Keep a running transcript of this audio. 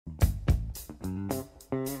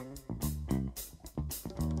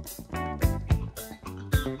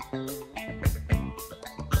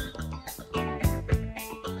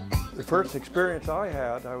The first experience I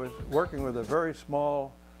had, I was working with a very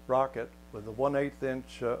small rocket with a 1/8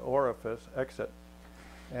 inch orifice exit,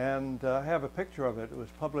 and I have a picture of it. It was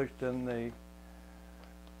published in the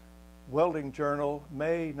Welding Journal,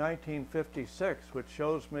 May 1956, which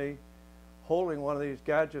shows me holding one of these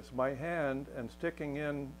gadgets in my hand and sticking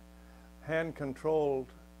in hand-controlled,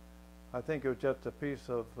 I think it was just a piece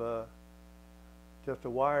of, just a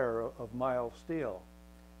wire of mild steel.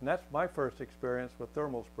 And that's my first experience with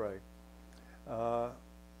thermal spray.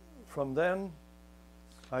 From then,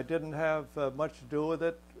 I didn't have much to do with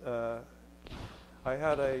it. I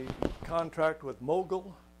had a contract with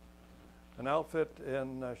Mogul, an outfit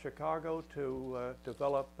in Chicago, to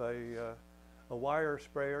develop a wire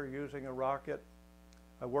sprayer using a rocket.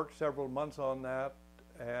 I worked several months on that,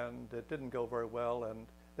 and it didn't go very well, and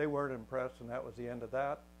they weren't impressed, and that was the end of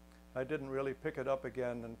that. I didn't really pick it up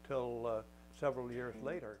again until several years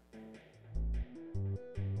later.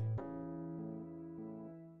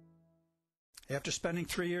 After spending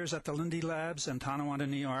 3 years at the Lindy Labs in Tonawanda,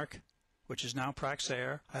 New York, which is now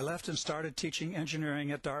Praxair, I left and started teaching engineering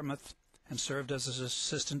at Dartmouth and served as his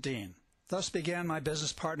assistant dean. Thus began my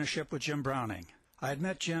business partnership with Jim Browning. I had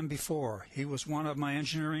met Jim before. He was one of my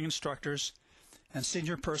engineering instructors and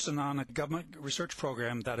senior person on a government research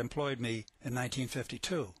program that employed me in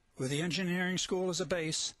 1952. With the engineering school as a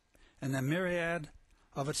base and the myriad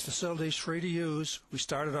of its facilities free to use, we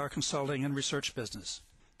started our consulting and research business.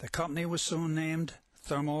 The company was soon named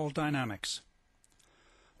Thermal Dynamics.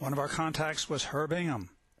 One of our contacts was Herb Ingham,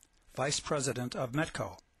 vice president of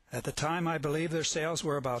Metco. At the time, I believe their sales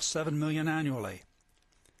were about $7 million annually.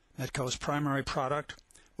 Metco's primary product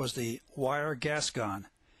was the wire gas gun,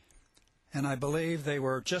 and I believe they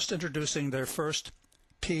were just introducing their first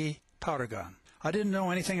P powder gun. I didn't know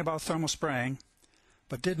anything about thermal spraying,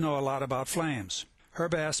 but did know a lot about flames.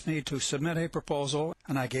 Herb asked me to submit a proposal,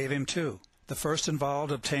 and I gave him two. The first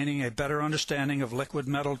involved obtaining a better understanding of liquid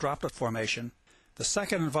metal droplet formation. The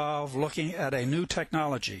second involved looking at a new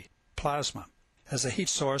technology, plasma, as a heat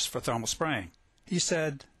source for thermal spraying. He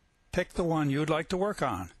said, "Pick the one you'd like to work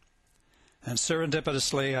on." And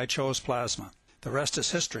serendipitously, I chose plasma. The rest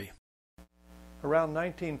is history. Around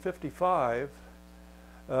 1955,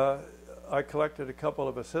 I collected a couple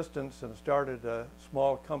of assistants and started a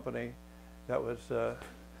small company that was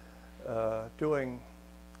doing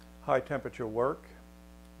high temperature work.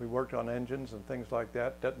 We worked on engines and things like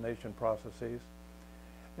that, detonation processes.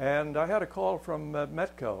 And I had a call from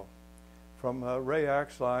Metco, from Ray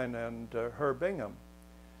Axline and Herb Ingham.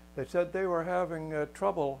 They said they were having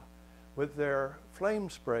trouble with their flame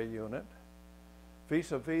spray unit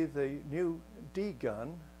vis-a-vis the new D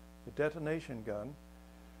gun, the detonation gun,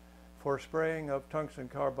 for spraying of tungsten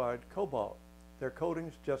carbide cobalt. Their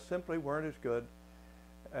coatings just simply weren't as good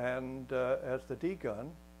and as the D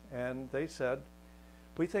gun, and they said,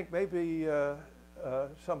 "We think maybe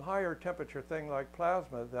some higher temperature thing like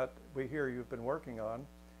plasma that we hear you've been working on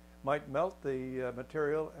might melt the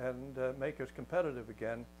material and make us competitive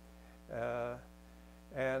again."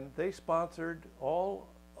 And they sponsored all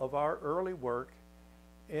of our early work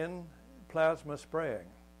in plasma spraying,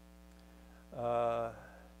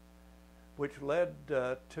 which led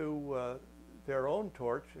to their own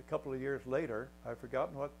torch a couple of years later. I've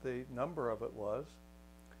forgotten what the number of it was.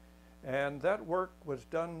 And that work was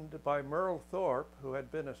done by Merle Thorpe, who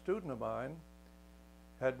had been a student of mine,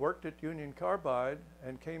 had worked at Union Carbide,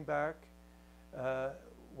 and came back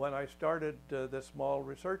when I started this small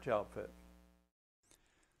research outfit.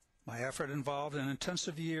 My effort involved an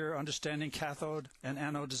intensive year understanding cathode and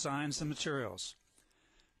anode designs and materials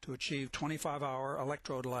to achieve 25-hour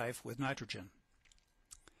electrode life with nitrogen.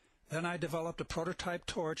 Then I developed a prototype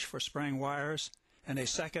torch for spraying wires and a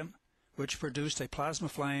second which produced a plasma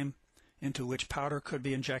flame into which powder could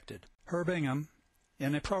be injected. Herb Ingham,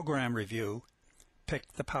 in a program review,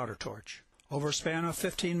 picked the powder torch. Over a span of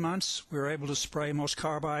 15 months, we were able to spray most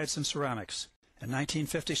carbides and ceramics. In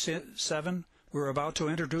 1957, we were about to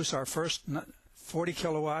introduce our first 40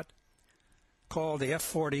 kilowatt called the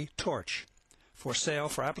F40 torch for sale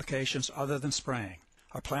for applications other than spraying.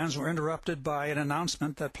 Our plans were interrupted by an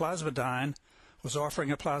announcement that Plasmadyne was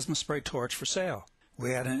offering a plasma spray torch for sale.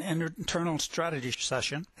 We had an internal strategy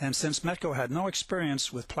session, and since Metco had no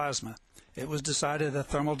experience with plasma, it was decided that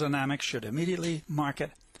Thermal Dynamics should immediately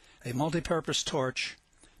market a multi-purpose torch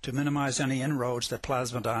to minimize any inroads that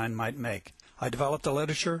Plasmadyne might make. I developed the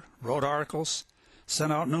literature, wrote articles,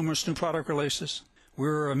 sent out numerous new product releases. We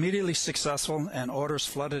were immediately successful, and orders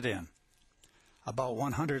flooded in, about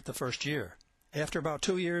 100 the first year. After about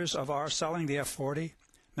 2 years of our selling the F40,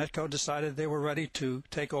 Metco decided they were ready to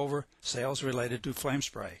take over sales related to flame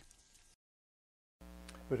spray.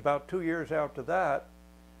 It was about 2 years after that,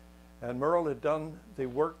 and Merle had done the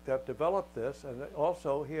work that developed this, and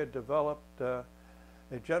also he had developed a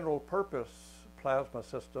general purpose plasma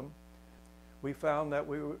system. We found that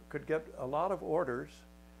we could get a lot of orders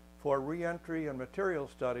for reentry and material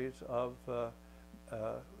studies of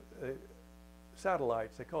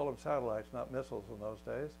satellites. They call them satellites, not missiles in those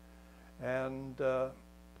days. And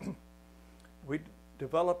we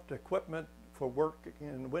developed equipment for work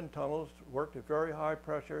in wind tunnels, worked at very high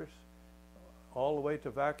pressures, all the way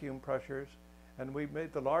to vacuum pressures. And we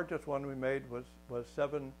made, the largest one we made was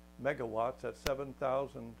 7 megawatts at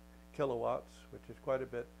 7,000 kilowatts, which is quite a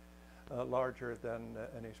bit larger than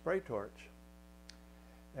any spray torch.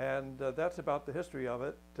 And that's about the history of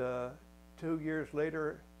it. 2 years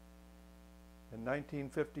later, in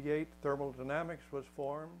 1958, Thermal Dynamics was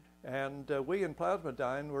formed. And we in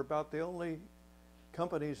Plasmadyne were about the only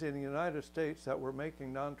companies in the United States that were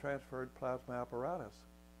making non-transferred plasma apparatus.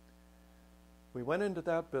 We went into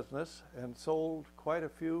that business and sold quite a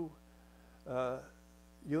few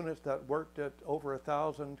units that worked at over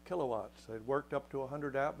 1,000 kilowatts. They worked up to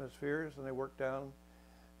 100 atmospheres, and they worked down,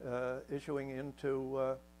 issuing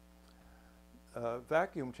into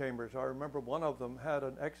vacuum chambers. I remember one of them had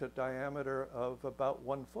an exit diameter of about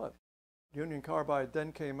 1 foot. Union Carbide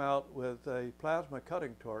then came out with a plasma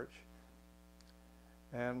cutting torch,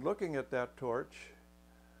 and looking at that torch,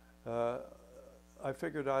 I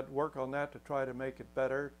figured I'd work on that to try to make it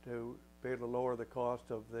better, to be able to lower the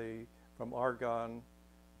cost of from argon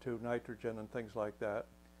to nitrogen and things like that.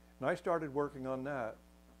 And I started working on that,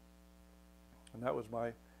 and that was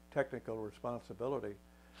my technical responsibility.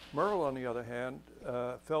 Merle, on the other hand,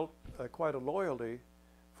 felt quite a loyalty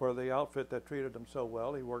for the outfit that treated him so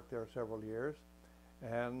well. He worked there several years,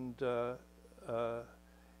 and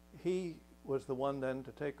he was the one then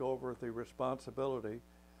to take over the responsibility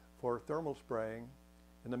for thermal spraying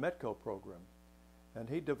in the Metco program. And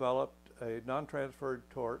he developed a non-transferred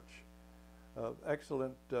torch of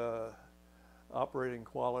excellent operating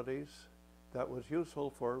qualities that was useful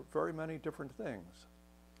for very many different things.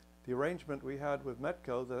 The arrangement we had with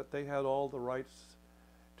Metco, that they had all the rights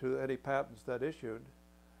to any patents that issued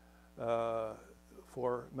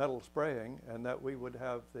for metal spraying, and that we would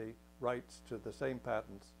have the rights to the same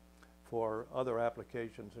patents for other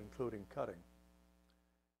applications, including cutting.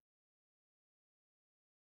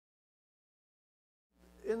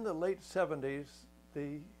 In the late 70s,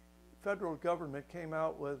 the federal government came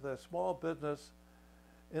out with a small business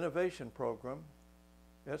innovation program,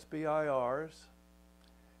 SBIRs,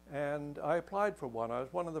 and I applied for one. I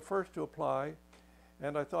was one of the first to apply,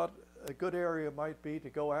 and I thought a good area might be to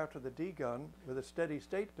go after the D-gun with a steady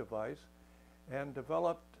state device, and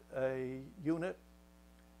developed a unit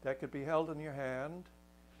that could be held in your hand.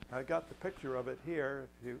 I got the picture of it here.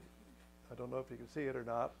 I don't know if you can see it or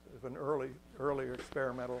not. It was an earlier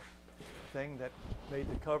experimental thing that made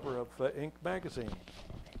the cover of Inc. magazine.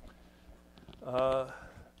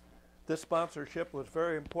 This sponsorship was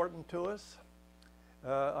very important to us.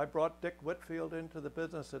 I brought Dick Whitfield into the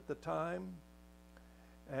business at the time,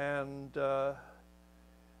 and the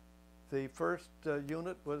first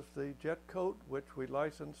unit was the Jet Coat, which we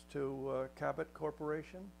licensed to Cabot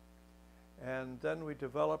Corporation, and then we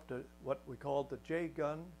developed what we called the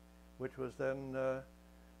J-Gun, which was then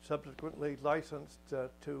subsequently licensed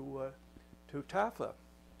to TAFA.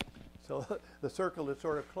 So the circle is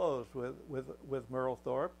sort of closed with Merle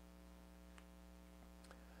Thorpe.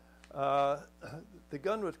 The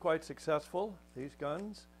gun was quite successful, these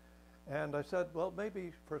guns, and I said, well,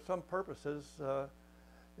 maybe for some purposes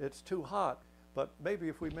it's too hot, but maybe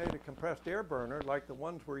if we made a compressed air burner like the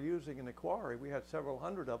ones we're using in the quarry. We had several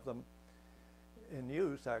hundred of them in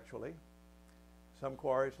use, actually. Some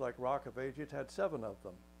quarries like Rock of Ages had 7 of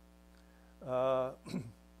them.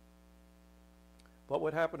 What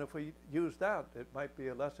would happen if we used that? It might be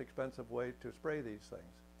a less expensive way to spray these things.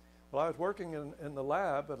 Well, I was working in the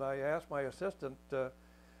lab, and I asked my assistant to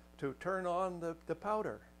turn on the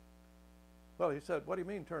powder. Well, he said, what do you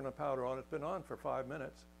mean turn the powder on? It's been on for 5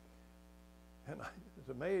 minutes. And I was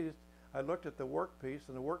amazed. I looked at the workpiece,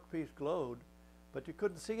 and the workpiece glowed, but you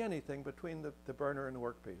couldn't see anything between the burner and the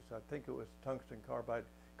workpiece. I think it was tungsten carbide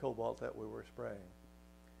cobalt that we were spraying.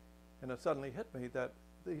 And it suddenly hit me that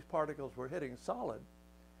these particles were hitting solid,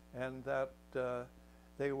 and that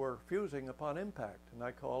they were fusing upon impact, and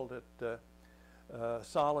I called it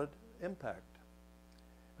solid impact.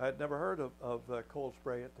 I had never heard of cold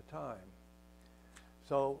spray at the time.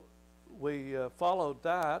 So we followed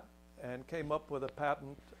that and came up with a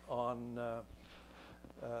patent on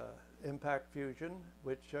impact fusion,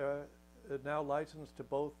 which is now licensed to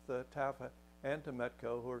both TAFA and to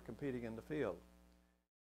METCO, who are competing in the field.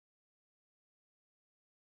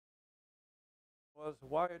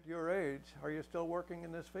 Why at your age are you still working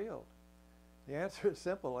in this field? The answer is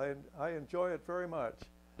simple. I enjoy it very much.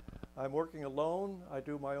 I'm working alone. I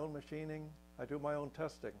do my own machining. I do my own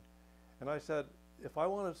testing. And I said, if I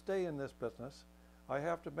want to stay in this business, I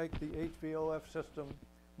have to make the HVOF system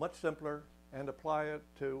much simpler and apply it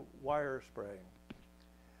to wire spraying.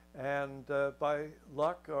 And by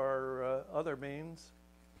luck or other means,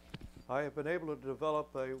 I have been able to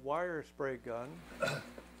develop a wire spray gun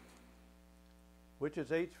which is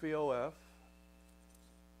HVOF.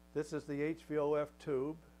 This is the HVOF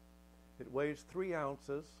tube. It weighs 3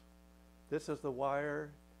 ounces. This is the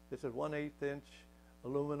wire. This is 1/8 inch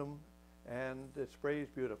aluminum, and it sprays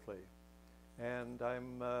beautifully. And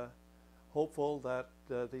I'm hopeful that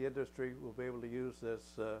the industry will be able to use this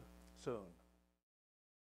soon.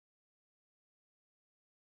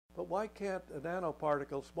 But why can't a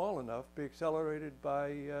nanoparticle small enough be accelerated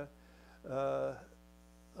by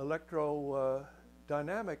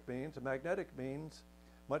electrodynamic means, magnetic means,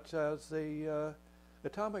 much as the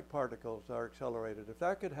atomic particles are accelerated? If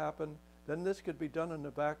that could happen, then this could be done in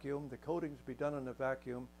a vacuum, the coatings be done in a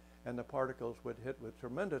vacuum, and the particles would hit with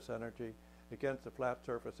tremendous energy against the flat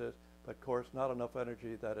surfaces, but of course not enough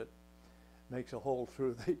energy that it makes a hole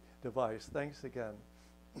through the device. Thanks again.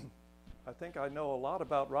 I think I know a lot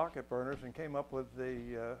about rocket burners and came up with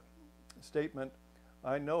the statement,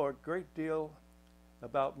 I know a great deal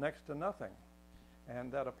about next to nothing.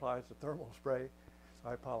 And that applies to thermal spray.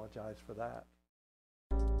 I apologize for that.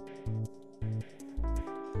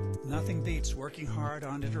 Nothing beats working hard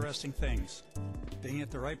on interesting things, being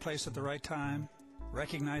at the right place at the right time,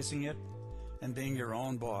 recognizing it, and being your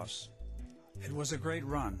own boss. It was a great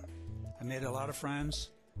run. I made a lot of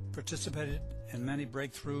friends, participated in many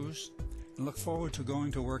breakthroughs, and look forward to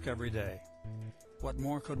going to work every day. What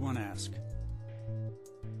more could one ask?